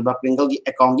हांगिबा क्रिंगल की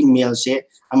अकाउंट की मेल से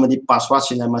अमदी पासवर्ड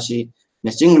सिना मसी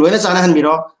नेचिंग लोइना चाना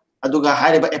हनबिरो अदुगा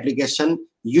हाइबा एप्लीकेशन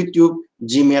यूट्यूब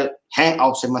जीमेल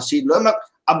हैंगआउट से मसी लोइमक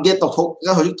अपडेट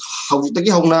तौथोका हौजितगी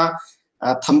हौना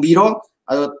थंबिरो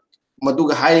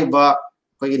मदुगा हाइबा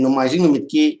कोई नोमाइजिंग निमित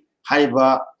की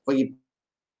हाइबा कोई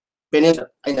पैनल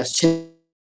आइना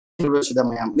सिदा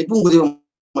मयाम मिपुंग गुदि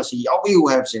मसी यावबिउ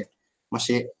हाइबसे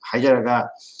मसी हाइजरगा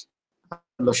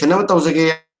लोशनम तौजगे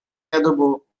अदुबु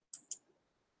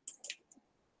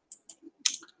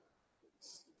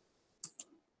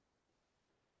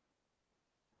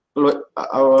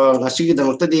ngasi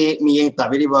dang tadi miyeng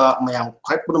tabiriba mayam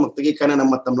khai punamakti kanana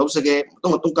matam lobsage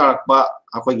tung karakba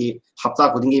akogi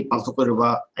hapta kudingi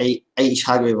pangthokoriba ai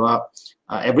isageba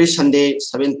every Sunday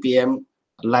 7 p.m.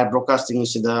 live broadcasting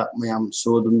sida mayam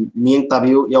so miyeng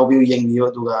tabiu yawbiu yengbiu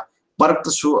aduga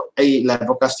barakta su ai live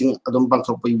broadcasting adum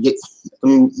pangthokpa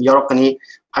adum yarakani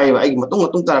haiba ai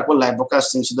matung karakba live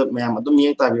broadcasting sida mayam adum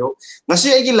miyeng tabiu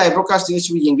ngasi ai live broadcasting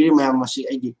su yengbi mayam masi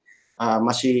ai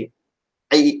masi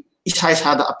आई इसाई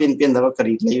सादा open pen दबा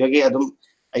करी लेबगे अदुम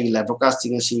आई live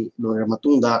broadcasting असि लोर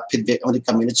मतुंगदा feedback अमदि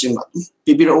comment चिंग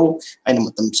पिबिरो आइना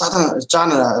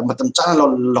मतम चाना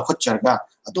लखोचरगा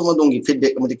अदुम अदुंगी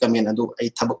feedback अमदि comment अदु आई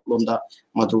थबक लोमदा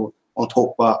मधु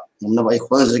ओथोकपा नमना आई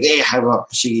खोजगे हाबा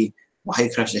सिगी वहाई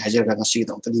खरसे हाजरगा ngasi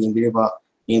दमतदि यंबिरेबा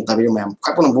यंग ताबिरे मयम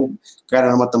खापन बु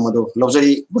कारण मतम मधु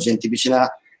लवजरी बोजेन टीवी सिना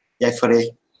याई फरे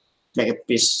मेक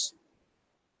पीस